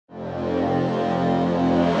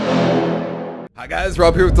Hi guys,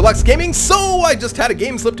 Rob here with Deluks Gaming. So I just had a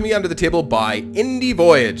game slipped to me under the table by Indie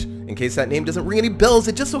Voyage. In case that name doesn't ring any bells,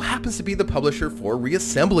 it just so happens to be the publisher for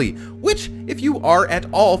Reassembly, which, if you are at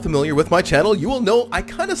all familiar with my channel, you will know I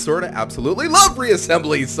kinda sorta absolutely love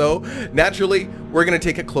Reassembly. So naturally, we're gonna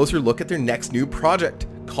take a closer look at their next new project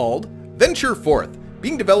called Venture Forth,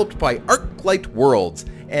 being developed by Arclight Worlds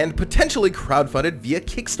and potentially crowdfunded via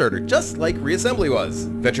Kickstarter, just like Reassembly was.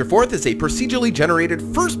 Venture Forth is a procedurally generated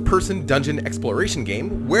first-person dungeon exploration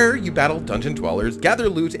game where you battle dungeon dwellers, gather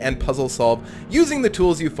loot, and puzzle solve using the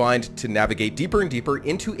tools you find to navigate deeper and deeper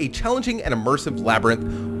into a challenging and immersive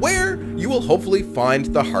labyrinth where you will hopefully find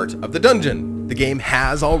the heart of the dungeon. The game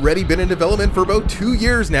has already been in development for about 2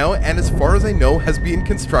 years now, and as far as I know, has been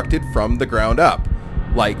constructed from the ground up.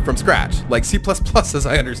 Like from scratch, like C++ as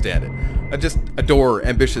I understand it. I just adore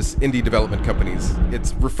ambitious indie development companies.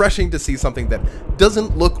 It's refreshing to see something that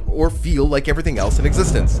doesn't look or feel like everything else in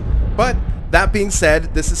existence. But that being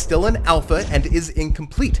said, this is still an alpha and is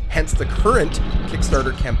incomplete, hence the current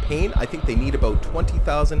Kickstarter campaign. I think they need about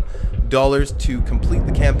 $20,000 to complete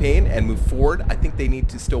the campaign and move forward. I think they need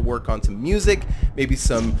to still work on some music, maybe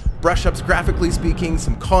some brush-ups graphically speaking,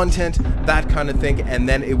 some content, that kind of thing, and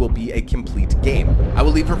then it will be a complete game. I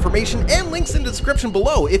will leave information and links in the description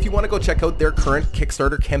below if you want to go check out their current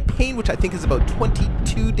Kickstarter campaign, which I think is about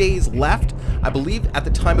 22 days left, I believe, at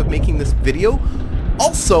the time of making this video.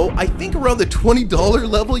 Also, I think around the $20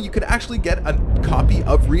 level, you could actually get a copy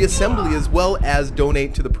of Reassembly as well as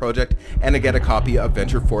donate to the project and get a copy of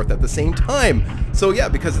Venture Forth at the same time. So yeah,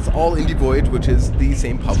 because it's all Indie Voyage, which is the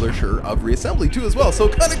same publisher of Reassembly too as well. So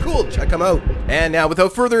kind of cool, check them out. And now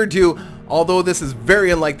without further ado, although this is very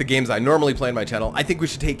unlike the games I normally play on my channel, I think we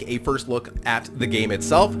should take a first look at the game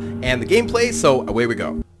itself and the gameplay, so away we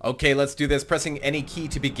go. Okay, let's do this, pressing any key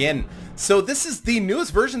to begin. So this is the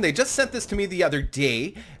newest version. They just sent this to me the other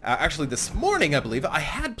day, actually this morning I believe. I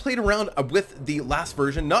had played around with the last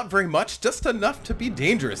version, not very much, just enough to be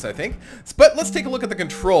dangerous I think. But let's take a look at the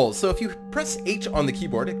controls. So if you press H on the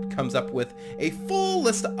keyboard, it comes up with a full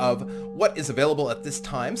list of what is available at this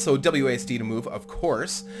time. So WASD to move, of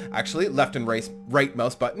course. Actually, left and right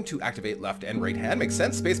mouse button to activate left and right hand, makes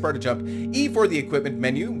sense. Spacebar to jump, E for the equipment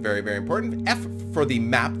menu, very, very important. F for the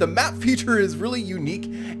map. The map feature is really unique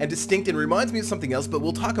and distinct and reminds me of something else, but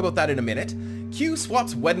we'll talk about that in a minute. Q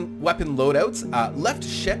swaps weapon loadouts, left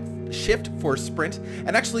shift for sprint,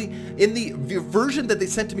 and actually in the version that they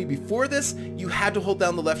sent to me before this, you had to hold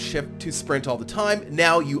down the left shift to sprint all the time.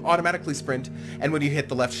 Now you automatically sprint, and when you hit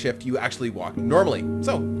the left shift, you actually walk normally.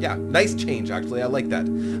 So yeah, nice change actually, I like that.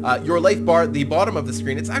 Your life bar, the bottom of the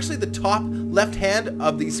screen, it's actually the top left hand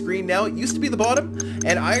of the screen now. It used to be the bottom,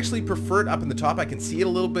 and I actually prefer it up in the top. I can see it a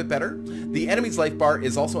little bit better. The enemy's life bar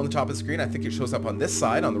is also on the top of the screen. I think it shows up on this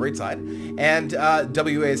side, on the right side. And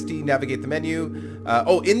WASD, navigate the menu.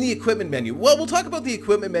 Oh, in the equipment menu. Well, we'll talk about the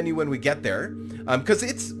equipment menu when we get there, because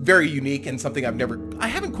it's very unique and something I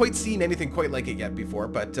haven't quite seen anything quite like it yet before.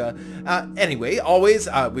 But anyway, always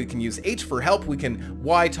we can use H for help. We can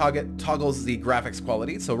Y toggles the graphics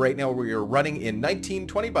quality. So right now we are running in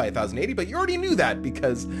 1920 by 1080, but you already knew that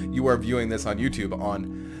because you are viewing this on YouTube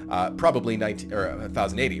on probably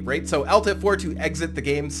 1080, right? So Alt F4 to exit the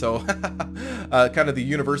game, so kind of the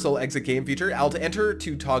universal exit game feature. Alt Enter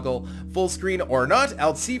to toggle full screen or not.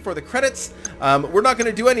 Alt C for the credits. We're not going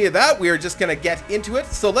to do any of that. We are just going to get into it.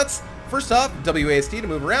 So let's first off WASD to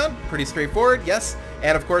move around. Pretty straightforward, yes.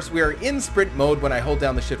 And of course we are in sprint mode. When I hold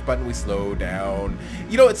down the shift button, we slow down.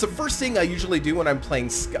 You know, it's the first thing I usually do when I'm playing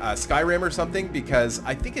Skyrim or something, because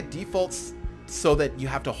I think it defaults so that you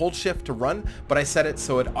have to hold shift to run, but I set it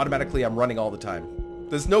so it automatically I'm running all the time.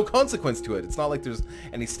 There's no consequence to it. It's not like there's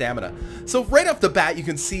any stamina. So right off the bat, you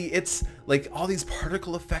can see it's like all these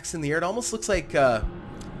particle effects in the air. It almost looks like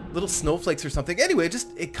little snowflakes or something. Anyway,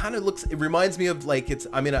 it kind of looks, it reminds me of like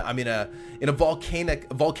I'm in a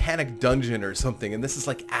volcanic dungeon or something, and this is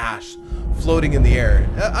like ash floating in the air.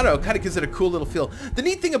 I don't know, kind of gives it a cool little feel. The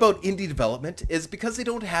neat thing about indie development is because they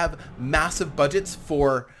don't have massive budgets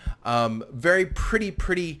for very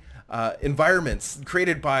pretty environments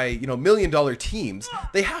created by, you know, million-dollar teams,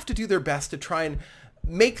 they have to do their best to try and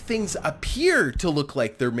make things appear to look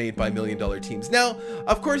like they're made by million-dollar teams. Now,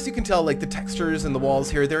 of course, you can tell like the textures and the walls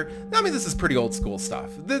here, I mean, this is pretty old school stuff.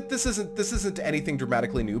 This isn't anything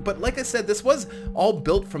dramatically new, but like I said, this was all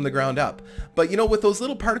built from the ground up. But you know, with those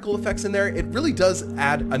little particle effects in there, it really does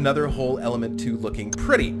add another whole element to looking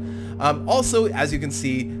pretty. Also, as you can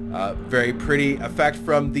see, very pretty effect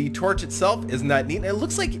from the torch itself. Isn't that neat? And it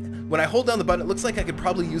looks like when I hold down the button, it looks like I could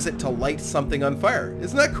probably use it to light something on fire.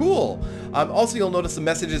 Isn't that cool? Also, you'll notice the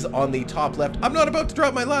messages on the top left. I'm not about to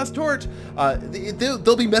drop my last torch.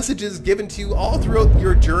 There'll be messages given to you all throughout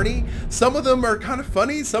your journey. Some of them are kind of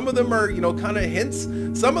funny. Some of them are, you know, kind of hints.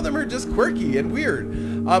 Some of them are just quirky and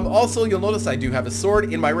weird. Also, you'll notice I do have a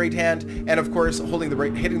sword in my right hand, and of course, hitting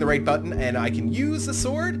the right button, and I can use the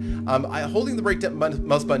sword. Holding the right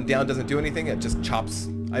mouse button down doesn't do anything. It just chops.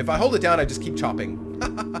 If I hold it down, I just keep chopping.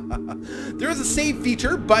 There is a save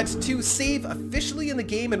feature, but to save officially in the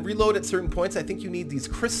game and reload at certain points, I think you need these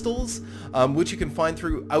crystals, which you can find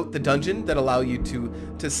throughout the dungeon that allow you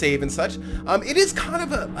to save and such. It is kind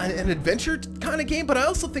of an adventure kind of game, but I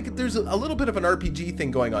also think there's a little bit of an RPG thing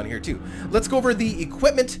going on here too. Let's go over the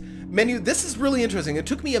equipment menu. This is really interesting. It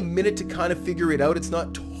took me a minute to kind of figure it out. It's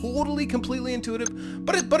not totally completely intuitive,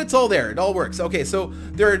 but it's all there. It all works. Okay, so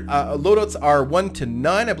their loadouts are 1 to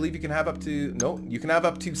 9. I believe you can have up to, no, you can have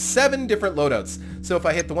up to 7 different loadouts. So if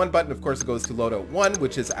I hit the 1 button, of course, it goes to loadout 1,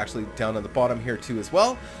 which is actually down on the bottom here too as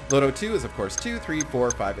well. Loadout 2 is of course 2, 3,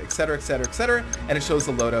 4, 5, etc., etc., etc., and it shows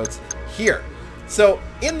the loadouts here. So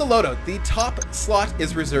in the loadout, the top slot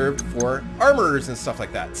is reserved for armorers and stuff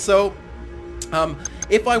like that. So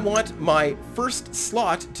if I want my first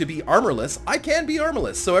slot to be armorless, I can be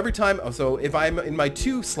armorless. So every time, so if I'm in my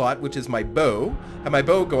 2 slot, which is my bow, have my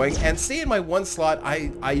bow going, and stay in my 1 slot,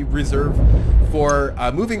 I reserve for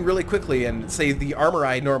moving really quickly, and say the armor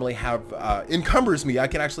I normally have encumbers me, I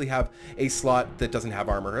can actually have a slot that doesn't have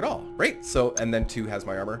armor at all, right? So, and then 2 has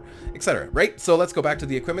my armor, etc., right? So let's go back to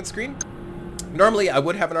the equipment screen. Normally, I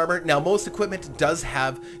would have an armor. Now, most equipment does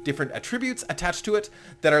have different attributes attached to it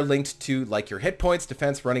that are linked to, like, your hit points,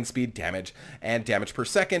 defense, running speed, damage, and damage per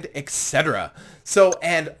second, etc. So,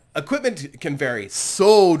 and equipment can vary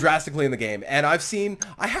so drastically in the game, and I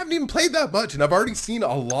haven't even played that much, and I've already seen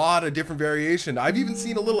a lot of different variation. I've even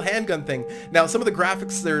seen a little handgun thing. Now, some of the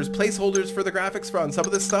graphics, there's placeholders for the graphics on some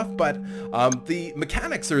of this stuff, but the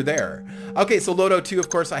mechanics are there. Okay, so loadout 2, of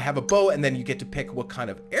course, I have a bow, and then you get to pick what kind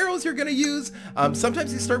of arrows you're going to use.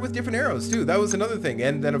 Sometimes you start with different arrows, too. That was another thing.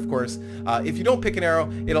 And then, of course, if you don't pick an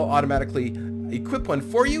arrow, it'll automatically equip one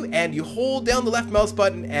for you, and you hold down the left mouse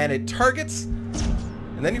button, and it targets,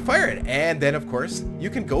 and then you fire it. And then, of course,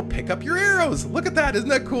 you can go pick up your arrows. Look at that. Isn't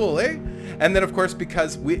that cool, eh? And then, of course,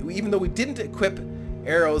 because even though we didn't equip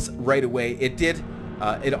arrows right away, it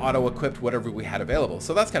auto-equipped whatever we had available.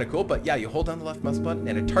 So that's kind of cool. But yeah, you hold down the left mouse button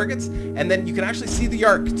and it targets, and then you can actually see the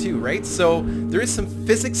arc too, right? So there is some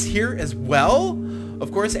physics here as well.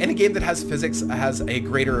 Of course, any game that has physics has a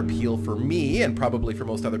greater appeal for me and probably for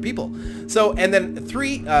most other people. So, and then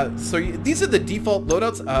 3, these are the default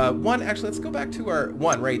loadouts. 1, actually, let's go back to our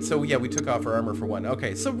 1, right? So yeah, we took off our armor for 1.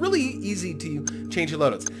 Okay, so really easy to change your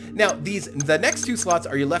loadouts. Now, the next 2 slots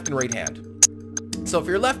are your left and right hand. So for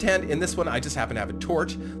your left hand, in this one, I just happen to have a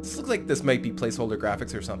torch. This looks like this might be placeholder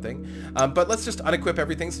graphics or something. But let's just unequip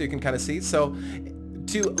everything so you can kind of see. So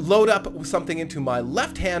to load up something into my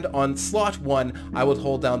left hand on slot 1, I would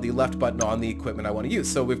hold down the left button on the equipment I want to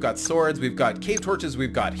use. So we've got swords, we've got cave torches,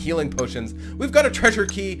 we've got healing potions, we've got a treasure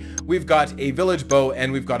key, we've got a village bow,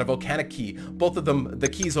 and we've got a volcanic key. Both of them, the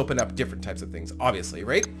keys open up different types of things, obviously,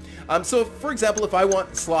 right? So for example, if I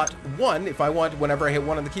want slot 1, if I want, whenever I hit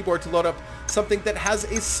 1 on the keyboard, to load up something that has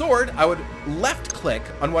a sword, I would left click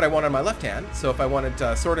on what I want on my left hand. So if I wanted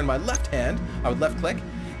a sword in my left hand, I would left click.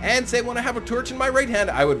 And say when I have a torch in my right hand,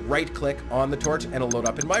 I would right click on the torch and it'll load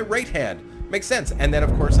up in my right hand. Makes sense. And then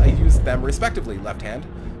of course I use them respectively. Left hand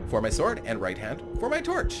for my sword and right hand for my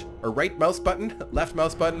torch. Or right mouse button, left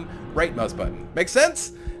mouse button, right mouse button. Makes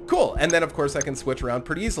sense? Cool. And then of course I can switch around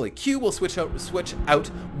pretty easily. Q will switch out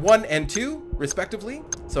 1 and 2 respectively.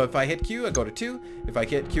 So if I hit Q, I go to 2. If I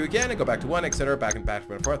hit Q again, I go back to 1, etc. Back and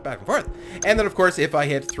forth, back and forth. And then of course if I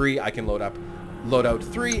hit 3, I can load out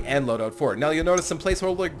 3 and load out 4. Now you'll notice some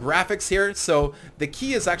placeholder graphics here. So the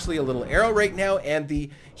key is actually a little arrow right now, and the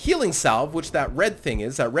healing salve, which that red thing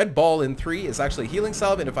is, that red ball in 3 is actually healing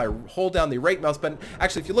salve. And if I hold down the right mouse button,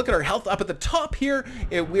 actually if you look at our health up at the top here,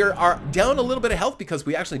 we are down a little bit of health because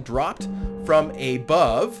we actually dropped from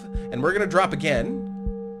above, and we're gonna drop again.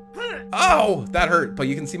 Oh, that hurt, but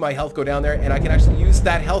you can see my health go down there, and I can actually use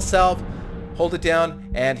that health salve, hold it down,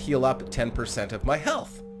 and heal up 10% of my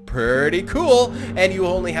health. Pretty cool. And you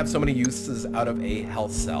only have so many uses out of a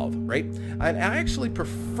health salve, right? And I actually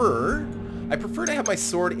prefer to have my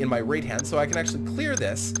sword in my right hand so I can actually clear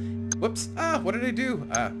this. Whoops. What did I do?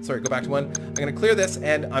 Sorry, go back to 1. I'm going to clear this,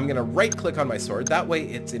 and I'm going to right click on my sword. That way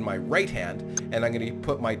it's in my right hand, and I'm going to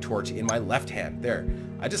put my torch in my left hand. There.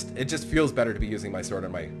 It just feels better to be using my sword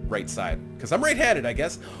on my right side because I'm right-handed, I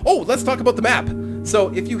guess. Oh, let's talk about the map.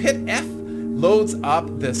 So if you hit F, loads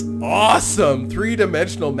up this awesome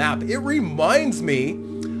three-dimensional map. It reminds me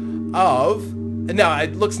of, now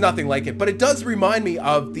it looks nothing like it, but it does remind me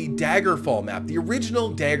of the Daggerfall map, the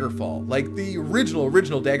original Daggerfall, like the original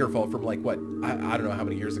Daggerfall from like what, I don't know how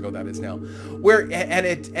many years ago that is now, where, and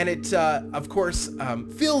it of course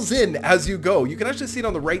fills in as you go. You can actually see it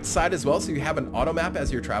on the right side as well, so you have an auto map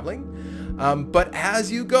as you're traveling. But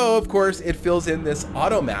as you go, of course, it fills in this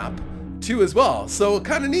auto map too as well. So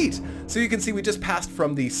kind of neat. So you can see we just passed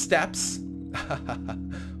from the steps.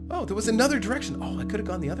 Oh, there was another direction. Oh, I could have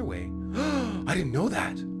gone the other way. I didn't know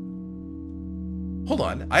that. Hold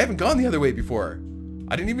on. I haven't gone the other way before.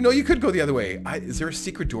 I didn't even know you could go the other way. Is there a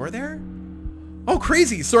secret door there? Oh,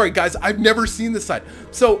 crazy. Sorry, guys. I've never seen this side.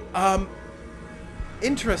 So,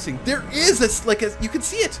 interesting. There is this, like, you can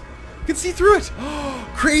see it. You can see through it.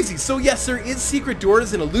 Crazy. So yes, there is secret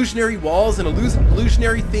doors and illusionary walls and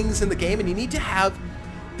illusionary things in the game, and you need to have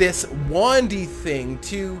this wandy thing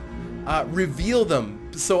to reveal them.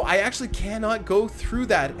 So I actually cannot go through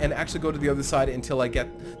that and actually go to the other side until I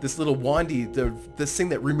get this little wandy, this thing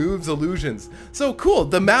that removes illusions. So cool.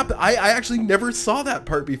 The map, I actually never saw that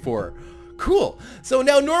part before. Cool. So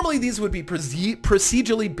now normally these would be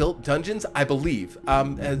procedurally built dungeons, I believe.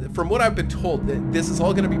 From what I've been told, this is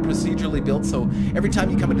all going to be procedurally built, so every time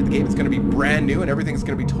you come into the game it's going to be brand new and everything's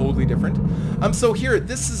going to be totally different. So here,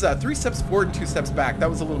 this is 3 steps forward and 2 steps back. That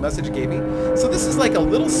was a little message it gave me. So this is like a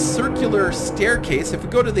little circular staircase. If we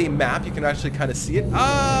go to the map, you can actually kind of see it.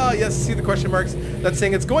 Ah, yes, see the question marks? That's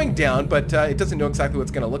saying it's going down, but it doesn't know exactly what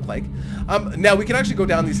it's going to look like. Now we can actually go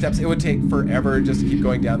down these steps. It would take forever just to keep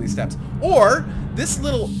going down these steps. Or these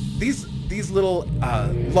little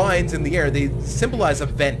lines in the air, they symbolize a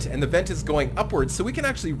vent, and the vent is going upwards, so we can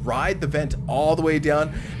actually ride the vent all the way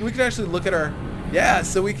down, and we can actually look at our, yeah,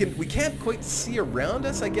 so we can't quite see around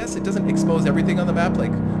us, I guess. It doesn't expose everything on the map.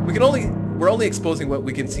 Like, we're only exposing what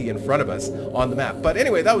we can see in front of us on the map. But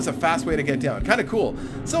anyway, that was a fast way to get down. Kind of cool.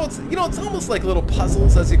 So it's, you know, it's almost like little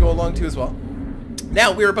puzzles as you go along too as well.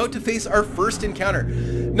 Now, we're about to face our first encounter.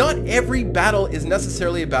 Not every battle is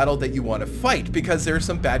necessarily a battle that you want to fight, because there are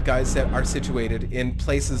some bad guys that are situated in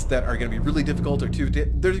places that are going to be really difficult, or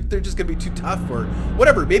they're just going to be too tough, or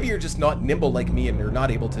whatever. Maybe you're just not nimble like me and you're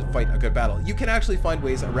not able to fight a good battle. You can actually find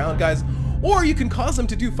ways around guys, or you can cause them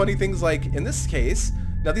to do funny things like, in this case,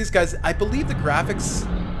 now these guys, I believe the graphics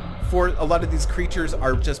for a lot of these creatures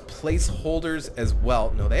are just placeholders as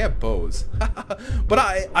well. No, they have bows. But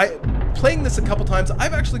I playing this a couple times,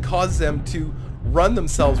 I've actually caused them to run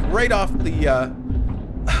themselves right off the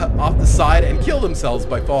side and kill themselves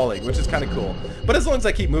by falling, which is kind of cool. But as long as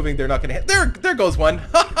I keep moving, they're not gonna hit. There goes one.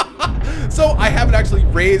 So I haven't actually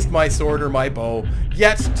raised my sword or my bow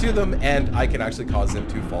yet to them, and I can actually cause them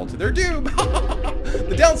to fall to their doom.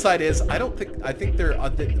 The downside is I think they're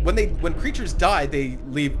when creatures die, they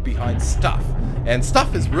leave behind stuff, and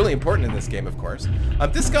stuff is really important in this game, of course.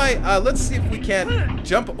 This guy, let's see if we can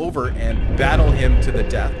jump over and battle him to the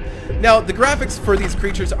death. Now the graphics for these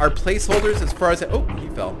creatures are placeholders as far as oh, he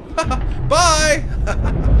fell. Bye.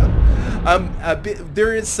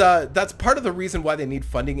 There is that's part of the reason why they need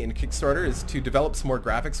funding in Kickstarter, is to develop some more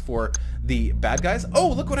graphics for the bad guys. Oh,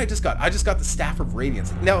 look what I just got. I just got the Staff of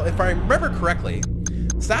Radiance. Now, if I remember correctly,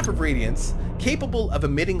 Staff of Radiance, capable of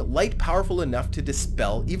emitting light powerful enough to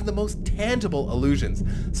dispel even the most tangible illusions.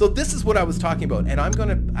 So this is what I was talking about, and I'm going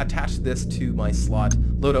to attach this to my slot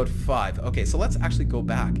loadout 5. Okay, so let's actually go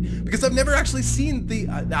back, because I've never actually seen the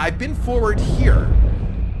I've been forward here,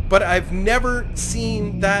 but I've never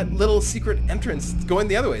seen that little secret entrance going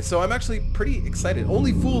the other way. So I'm actually pretty excited.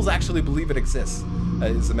 Only fools actually believe it exists,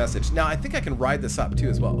 is the message. Now I think I can ride this up too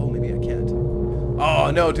as well. Oh, maybe I can't.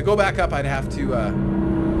 Oh no, to go back up I'd have to,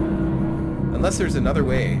 unless there's another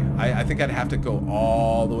way, I think I'd have to go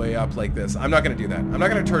all the way up like this. I'm not going to do that. I'm not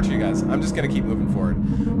going to torture you guys. I'm just going to keep moving forward.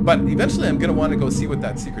 But eventually I'm going to want to go see what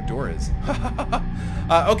that secret door is.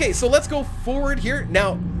 Okay, so let's go forward here.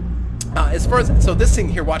 Now, as far as, so this thing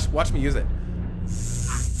here, watch me use it.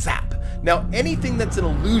 Zap. Now, anything that's an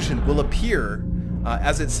illusion will appear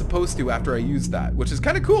as it's supposed to after I use that, which is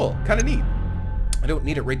kind of cool, kind of neat. I don't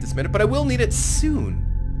need it right this minute, but I will need it soon.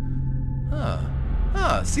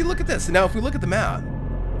 See, look at this. Now, if we look at the map,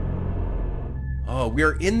 oh,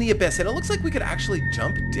 we're in the abyss, and it looks like we could actually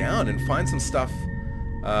jump down and find some stuff.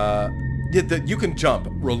 You can jump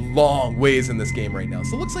long ways in this game right now.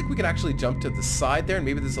 So it looks like we could actually jump to the side there, and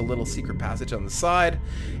maybe there's a little secret passage on the side,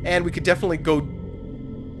 and we could definitely go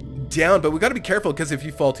down, but we got to be careful, because if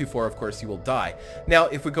you fall too far, of course, you will die. Now,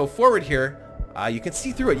 if we go forward here, you can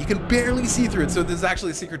see through it. You can barely see through it. So there's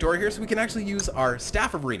actually a secret door here, so we can actually use our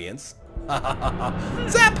Staff of Radiance.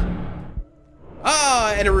 Zap!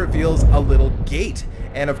 Ah, and it reveals a little gate.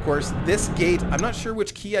 And of course, this gate, I'm not sure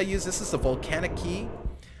which key I use. This is the volcanic key.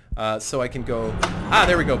 So I can go... Ah,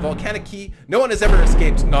 there we go. Volcanic key. No one has ever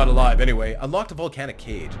escaped, not alive anyway. Unlocked a volcanic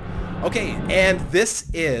cage. Okay, and this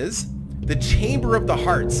is the Chamber of the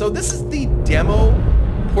Heart. So this is the demo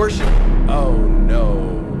portion. Oh,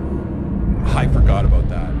 no. I forgot about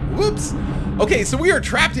that. Whoops. Okay, so we are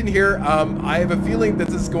trapped in here. I have a feeling that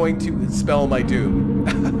this is going to spell my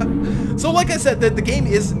doom. So like I said, the game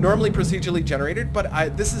is normally procedurally generated,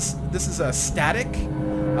 but this is a static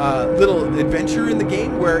little adventure in the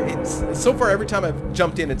game where it's so far every time I've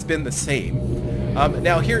jumped in it's been the same.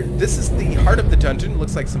 Now here, this is the heart of the dungeon.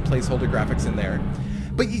 Looks like some placeholder graphics in there.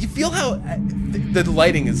 But you feel how the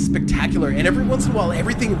lighting is spectacular, and every once in a while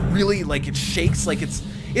everything really like it shakes, like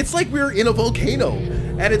it's like we're in a volcano,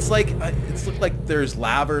 and it's like it's looked like there's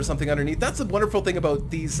lava or something underneath. That's the wonderful thing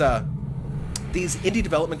about these indie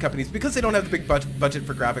development companies, because they don't have the big budget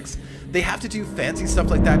for graphics. They have to do fancy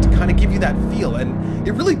stuff like that to kind of give you that feel, and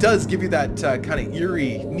it really does give you that kind of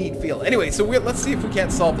eerie, neat feel. Anyway, so let's see if we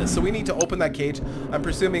can't solve this. So we need to open that cage. I'm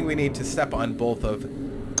presuming we need to step on both of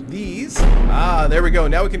these. Ah, there we go.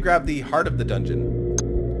 Now we can grab the heart of the dungeon.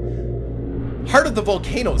 Heart of the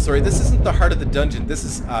volcano. Sorry, this isn't the heart of the dungeon. This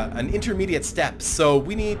is an intermediate step. So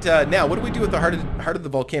we need now. What do we do with the heart of the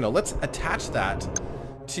volcano? Let's attach that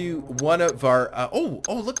to one of our. Oh,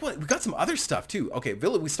 look what we got! Some other stuff too. Okay,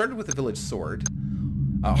 we started with the village sword.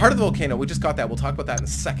 Heart of the volcano. We just got that. We'll talk about that in a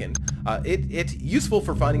second. It's useful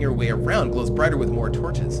for finding your way around. Glows brighter with more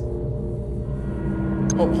torches.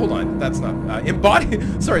 Oh, hold on. That's not...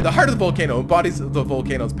 Sorry, the heart of the volcano embodies the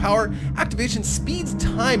volcano's power. Activation speeds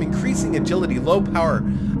time, increasing agility. Low power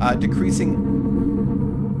decreases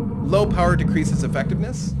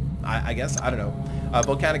effectiveness. I guess. I don't know.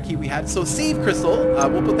 Volcanic key we had. So save crystal.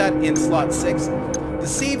 We'll put that in slot 6. The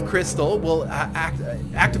save crystal will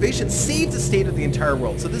activation saves the state of the entire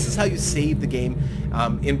world. So this is how you save the game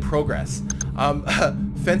in progress.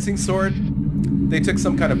 Fencing sword. They took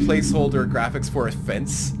some kind of placeholder graphics for a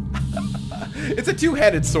fence. It's a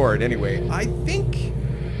two-handed sword anyway. I think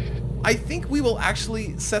we will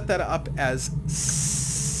actually set that up as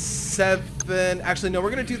 7. Actually, no,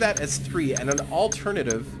 we're going to do that as 3, and an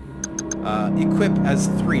alternative equip as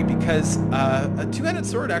 3, because a two-handed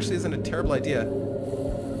sword actually isn't a terrible idea.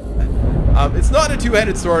 It's not a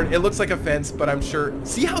two-handed sword. It looks like a fence, but I'm sure...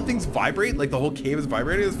 See how things vibrate? Like the whole cave is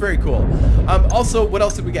vibrating? It's very cool. Also, what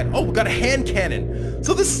else did we get? Oh, we got a hand cannon.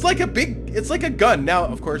 So this is like a big... It's like a gun. Now,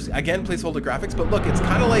 of course, again, placeholder graphics, but look, it's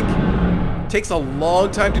kind of like... Takes a long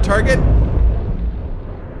time to target.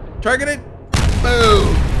 Target it.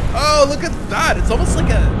 Boom. Oh, look at that. It's almost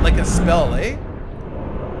like a spell, eh?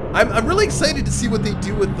 I'm really excited to see what they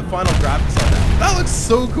do with the final graphics on that. That looks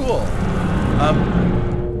so cool.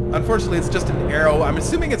 Unfortunately, it's just an arrow. I'm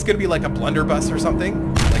assuming it's going to be like a blunderbuss or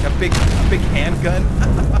something, like a big handgun.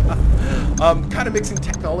 Kind of mixing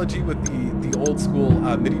technology with the old school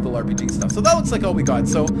medieval RPG stuff. So that looks like all we got.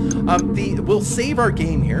 So we'll save our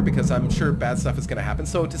game here because I'm sure bad stuff is going to happen.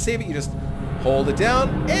 So to save it, you just hold it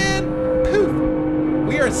down and poof,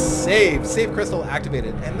 we are saved. Save crystal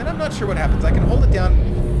activated. And then I'm not sure what happens. I can hold it down,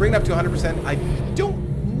 bring it up to 100%. I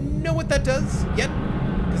don't know what that does yet,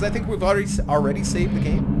 because I think we've already saved the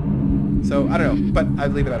game. So, I don't know, but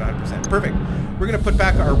I'd leave it at 100%. Perfect. We're going to put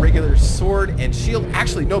back our regular sword and shield.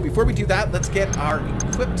 Actually, no, before we do that, let's get our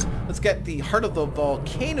equipped. Let's get the Heart of the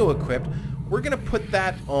Volcano equipped. We're going to put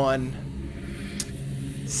that on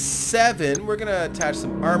 7. We're going to attach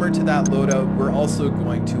some armor to that loadout. We're also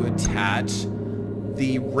going to attach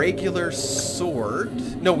the regular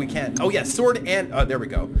sword. No, we can't. Oh, yeah, sword and... there we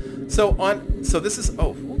go. So this is...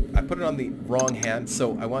 Oh, I put it on the wrong hand,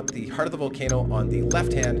 so I want the Heart of the Volcano on the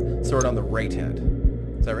left hand, sword on the right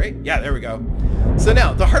hand. Is that right? Yeah, there we go. So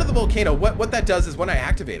now, the Heart of the Volcano, what that does is when I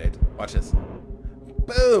activate it, watch this.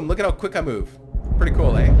 Boom! Look at how quick I move. Pretty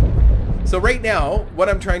cool, eh? So right now, what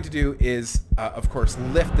I'm trying to do is, of course,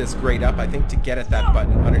 lift this grate up, I think, to get at that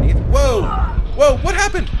button underneath. Whoa! Whoa, what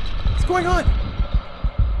happened? What's going on?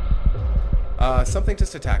 Something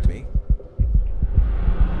just attacked me.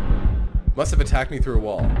 Must have attacked me through a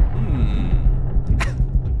wall.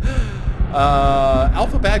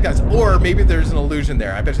 Alpha bad guys, or maybe there's an illusion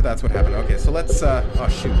there. I bet you that's what happened. Okay, so let's. Oh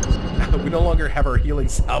shoot, we no longer have our healing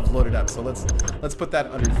salve loaded up. So let's put that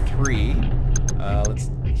under 3. Let's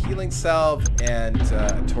healing salve and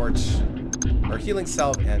torch, or healing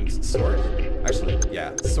salve and sword. Actually,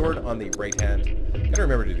 yeah, sword on the right hand. Gotta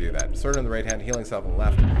remember to do that. Sword on the right hand, healing salve on the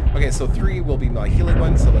left. Okay, so 3 will be my healing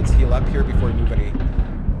one. So let's heal up here before we move any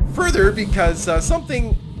further, because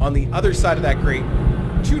something on the other side of that grate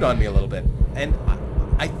chewed on me a little bit, and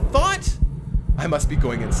I thought I must be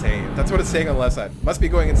going insane. That's what it's saying on the left side. Must be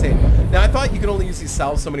going insane. Now, I thought you could only use these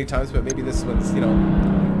salves so many times, but maybe this one's, you know,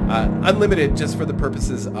 unlimited just for the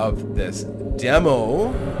purposes of this demo.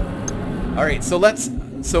 All right, so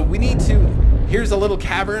we need to, here's a little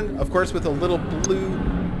cavern, of course, with a little blue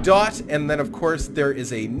dot. And then, of course, there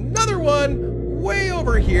is another one way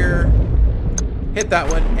over here. Hit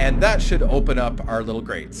that one, and that should open up our little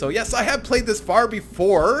grate. So, yes, I have played this far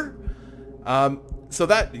before. So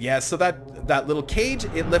that little cage,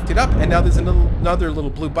 it lifted up, and now there's another little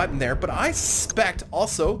blue button there. But I suspect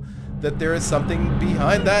also that there is something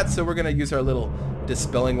behind that, so we're gonna use our little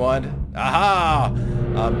dispelling wand. Aha!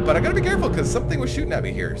 But I gotta be careful because something was shooting at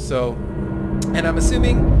me here. So, and I'm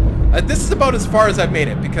assuming this is about as far as I've made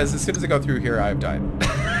it, because as soon as I go through here, I've died.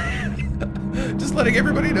 Just letting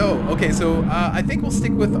everybody know. Okay, so I think we'll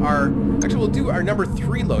stick with we'll do our number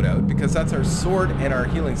 3 loadout, because that's our sword and our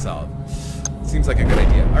healing salve. Seems like a good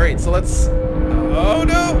idea. All right, so let's... oh,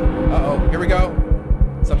 no! Uh-oh, here we go.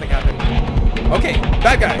 Something happened. Okay,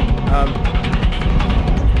 bad guy.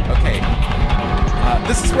 Okay.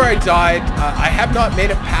 This is where I died. I have not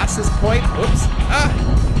made it past this point. Whoops. Ah!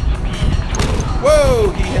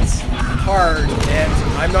 Whoa, he hits hard, and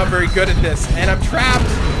I'm not very good at this. And I'm trapped.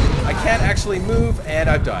 I can't actually move, and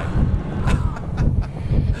I've died.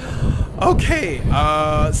 Okay,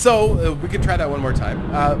 so we could try that one more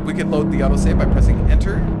time. We could load the autosave by pressing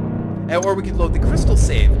enter, or we could load the crystal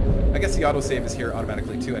save. I guess the autosave is here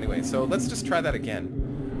automatically too anyway, so let's just try that again.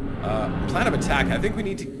 Plan of attack, I think we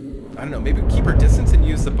need to, I don't know, maybe keep our distance and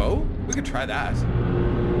use the bow? We could try that.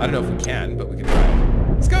 I don't know if we can, but we can try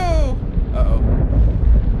it. Let's go! Uh-oh.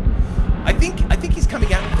 I think he's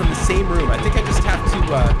coming at me from the same room. I think I just have to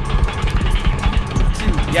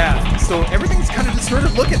yeah, so everything's kind of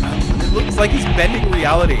distorted. Look at that. It looks like he's bending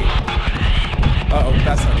reality. Uh-oh,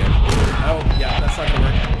 that's not good. Oh, yeah, that's not gonna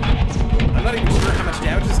work. I'm not even sure how much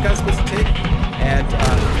damage this guy's supposed to take. And,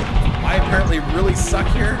 I apparently really suck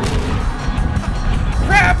here.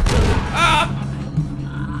 Crap! Ah!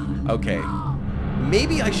 Okay.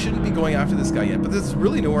 Maybe I shouldn't be going after this guy yet, but there's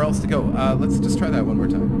really nowhere else to go. Let's just try that one more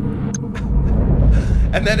time.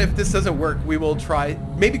 And then if this doesn't work, we will try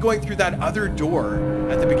maybe going through that other door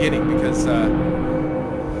at the beginning, because,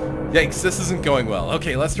 yikes, this isn't going well.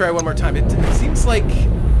 Okay, let's try one more time. It seems like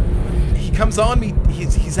he comes on me,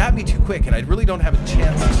 he's at me too quick, and I really don't have a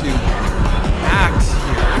chance to act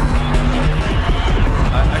here.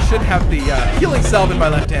 I should have the healing salve in my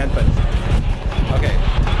left hand, but, okay.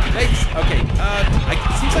 Thanks, okay, it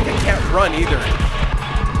seems like I can't run either.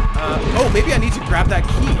 Oh, maybe I need to grab that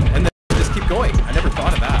key, and then keep going. I never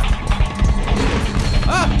thought of that.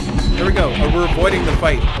 Ah! There we go. Oh, we're avoiding the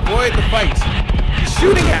fight. Avoid the fight. He's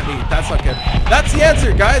shooting at me. That's not good. That's the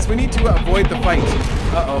answer, guys. We need to avoid the fight.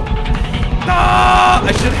 Uh-oh. Ah!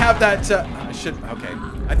 I should have that... okay.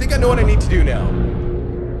 I think I know what I need to do now.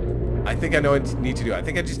 I think I know what I need to do. I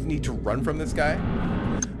think I just need to run from this guy.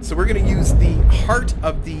 So we're going to use the heart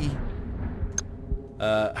of the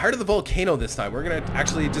volcano this time. We're going to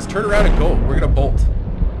actually just turn around and go. We're going to bolt.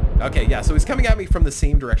 Okay, yeah, so he's coming at me from the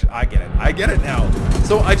same direction. I get it. I get it now.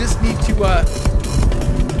 So I just need to, run!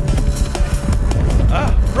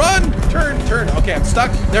 Turn. Okay, I'm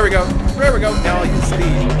stuck. There we go. There we go. Now I'll use the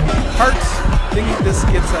heart thingy. This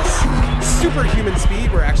gives us superhuman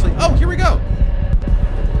speed. We're actually... oh, here we go.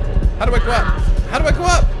 How do I go up? How do I go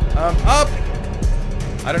up? Up.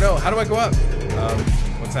 I don't know. How do I go up?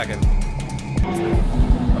 1 second.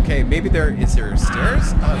 Okay, maybe is there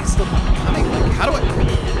stairs? Oh, he's still coming. Like, how do I...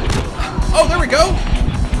 oh, there we go!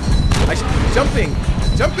 Jumping!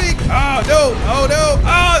 Oh, no! Oh, no!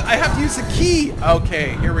 Oh, I have to use the key!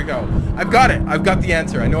 Okay, here we go. I've got it. I've got the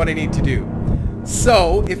answer. I know what I need to do.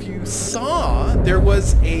 So, if you saw, there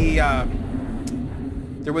was a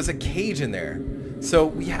cage in there. So,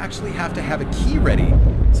 we actually have to have a key ready.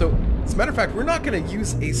 So, as a matter of fact, we're not going to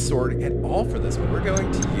use a sword at all for this one. We're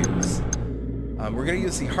going to use... we're going to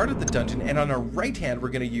use the heart of the dungeon, and on our right hand, we're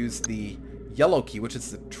going to use the yellow key, which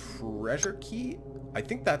is the treasure key. I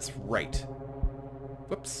think that's right.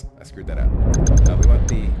 Whoops, I screwed that up. We want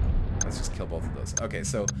the... let's just kill both of those. Okay,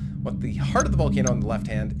 so want the heart of the volcano on the left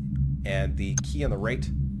hand, and the key on the right.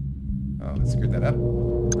 Oh, I screwed that up.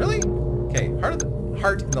 Really? Okay,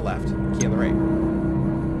 heart in the left, key on the right.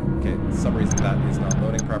 Okay, for some reason that is not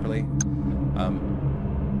loading properly.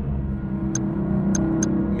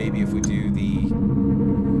 Maybe if we do the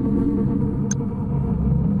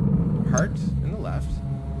heart in the left.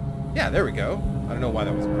 Yeah, there we go. I don't know why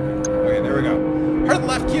that was working. Okay, there we go. Heart on the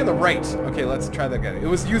left, key on the right. Okay, let's try that again. It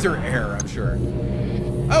was user error, I'm sure.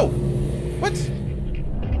 Oh! What?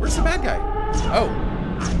 Where's the bad guy? Oh.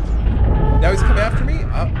 Now he's coming after me?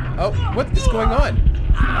 Oh, what is going on?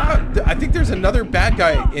 I think there's another bad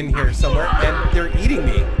guy in here somewhere, and they're eating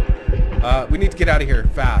me. We need to get out of here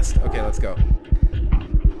fast. Okay, let's go.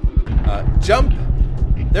 Jump.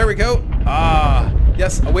 There we go.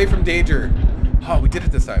 Yes, away from danger. Oh, we did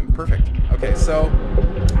it this time. Perfect. Okay, so...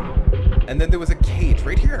 And then there was a cage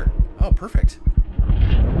right here. Oh, perfect.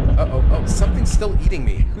 Oh, something's still eating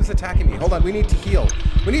me. Who's attacking me? Hold on, we need to heal.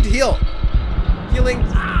 We need to heal. Healing.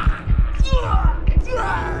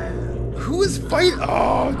 Who is fighting?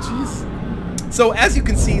 Oh, jeez. So as you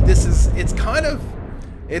can see, it's kind of,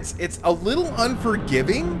 it's a little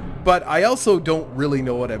unforgiving, but I also don't really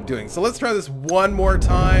know what I'm doing. So let's try this one more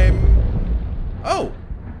time. Oh,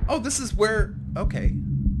 this is where, okay.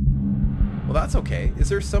 Well, that's okay. Is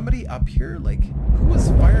there somebody up here? Like, who was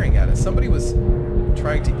firing at us? Somebody was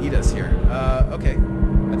trying to eat us here. Okay.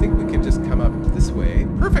 I think we can just come up this way.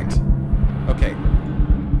 Perfect. Okay.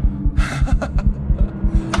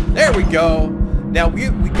 There we go. Now, we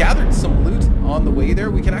gathered some loot on the way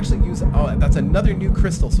there. We can actually use... Oh, that's another new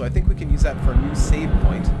crystal, so I think we can use that for a new save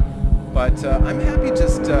point. But I'm happy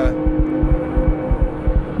just...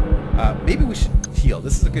 maybe we should heal.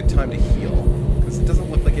 This is a good time to heal, because it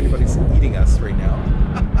doesn't look like anybody's eating us right now.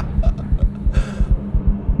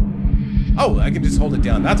 Oh, I can just hold it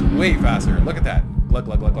down. That's way faster. Look at that. Glug,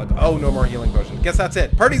 glug, glug, glug. Oh, no more healing potion. Guess that's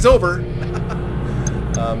it. Party's over.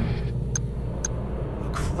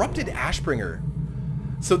 Corrupted Ashbringer.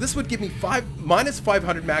 So this would give me minus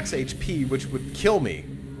 500 max HP, which would kill me.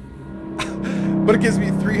 But it gives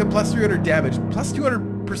me plus 300 damage, plus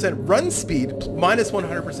 200% run speed, minus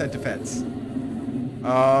 100% defense.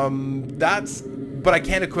 But I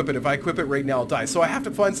can't equip it. If I equip it right now, I'll die. So I have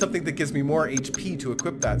to find something that gives me more HP to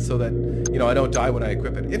equip that, so that, you know, I don't die when I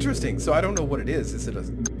equip it. Interesting. So I don't know what it is. Is it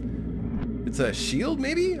it's a shield,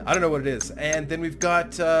 maybe? I don't know what it is. And then we've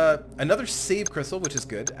got another save crystal, which is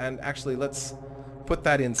good. And actually, let's put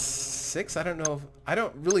that in 6. I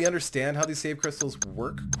don't really understand how these save crystals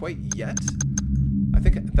work quite yet. I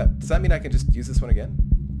think does that mean I can just use this one again?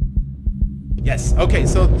 Yes. Okay,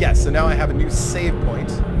 so yes, so now I have a new save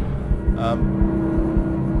point.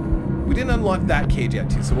 We didn't unlock that cage yet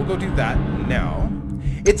too, so we'll go do that now.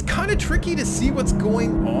 It's kind of tricky to see what's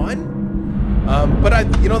going on,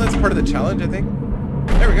 but you know, that's part of the challenge, I think.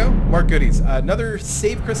 There we go, more goodies. Another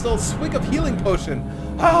save crystal, swig of healing potion,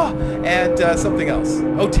 and something else.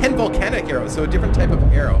 Oh, 10 volcanic arrows, so a different type of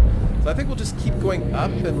arrow. So I think we'll just keep going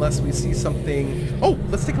up unless we see something. Oh,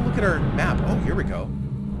 let's take a look at our map. Oh, here we go.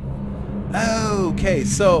 Okay,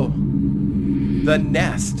 so the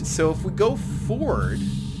nest. So if we go forward,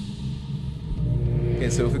 okay,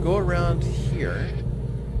 so if we go around here,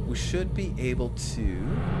 we should be able to,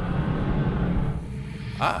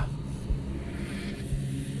 okay,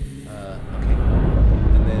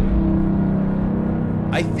 and then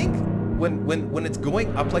I think when it's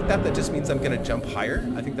going up like that, that just means I'm gonna jump higher.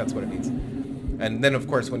 I think that's what it means. And then of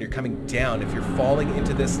course, when you're coming down, if you're falling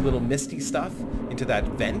into this little misty stuff, into that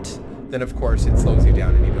vent, then of course it slows you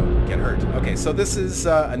down and you don't get hurt. Okay, so this is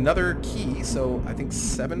another key. So I think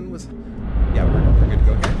 7 was, yeah, we're good to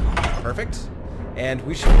go here. Perfect. And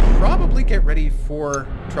we should probably get ready for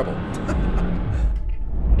trouble.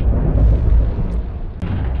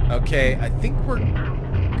 Okay, I think we're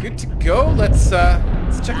good to go. Let's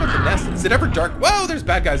check out the nest. Is it ever dark? Whoa, there's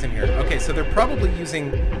bad guys in here. Okay, so they're probably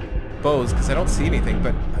using bows because I don't see anything,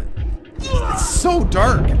 but it's so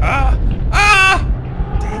dark. Dang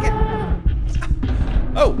it.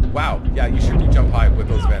 Oh, wow. Yeah, you sure do jump high with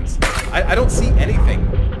those vents. I don't see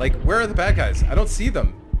anything. Like, where are the bad guys? I don't see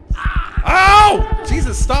them. Oh!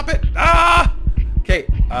 Jesus, stop it! Okay,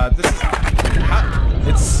 this is...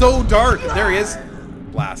 It's so dark. There he is.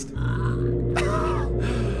 Blast.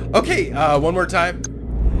 Okay, one more time.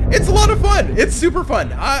 It's a lot of fun. It's super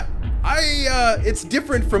fun. It's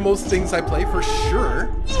different from most things I play for sure.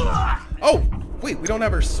 Oh, wait, we don't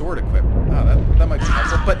have our sword equipped. Oh, that might be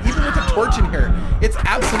helpful. But even with the torch in here, it's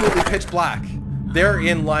absolutely pitch black.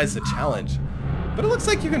 Therein lies the challenge. But it looks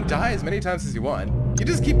like you can die as many times as you want. You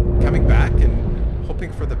just keep coming back and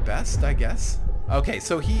hoping for the best, I guess. Okay,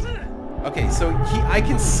 so I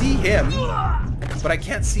can see him, but I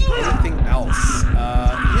can't see anything else.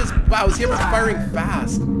 Wow, is he ever firing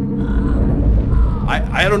fast?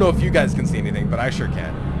 I don't know if you guys can see anything, but I sure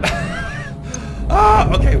can.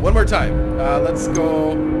 Okay, one more time. Let's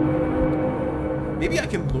go. Maybe I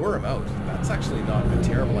can lure him out. That's actually not a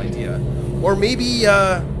terrible idea. Or maybe,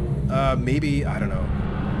 maybe, I don't know.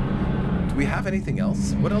 Do we have anything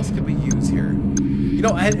else? What else could we use here? You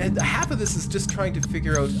know, and half of this is just trying to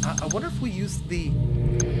figure out, I wonder if we use the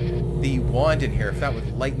wand in here, if that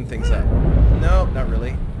would lighten things up. No, not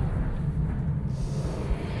really.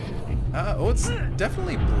 Oh, it's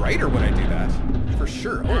definitely brighter when I do that. For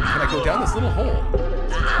sure. Oh, can I go down this little hole?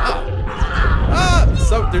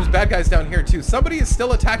 So there's bad guys down here too. Somebody is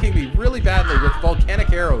still attacking me really badly with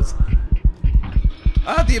volcanic arrows.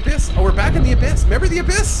 The abyss. Oh, we're back in the abyss. Remember the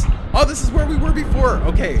abyss? Oh, this is where we were before.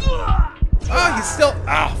 Okay. He's still...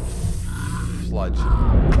 Sludge.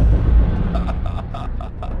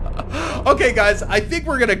 Okay, guys, I think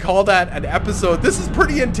we're gonna call that an episode. This is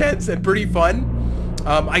pretty intense and pretty fun.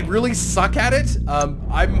 I really suck at it.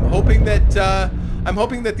 I'm hoping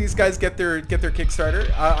that these guys get their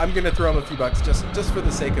Kickstarter. I'm gonna throw them a few bucks just for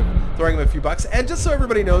the sake of throwing them a few bucks, and just so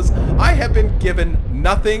everybody knows, I have been given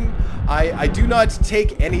nothing. I do not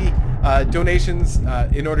take any donations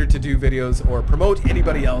in order to do videos or promote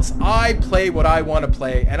anybody else. I play what I want to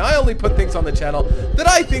play, and I only put things on the channel that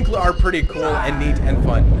I think are pretty cool and neat and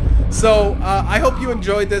fun. So I hope you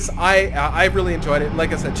enjoyed this. I really enjoyed it.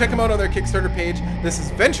 Like I said, check them out on their Kickstarter page. This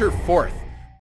is Venture Forth.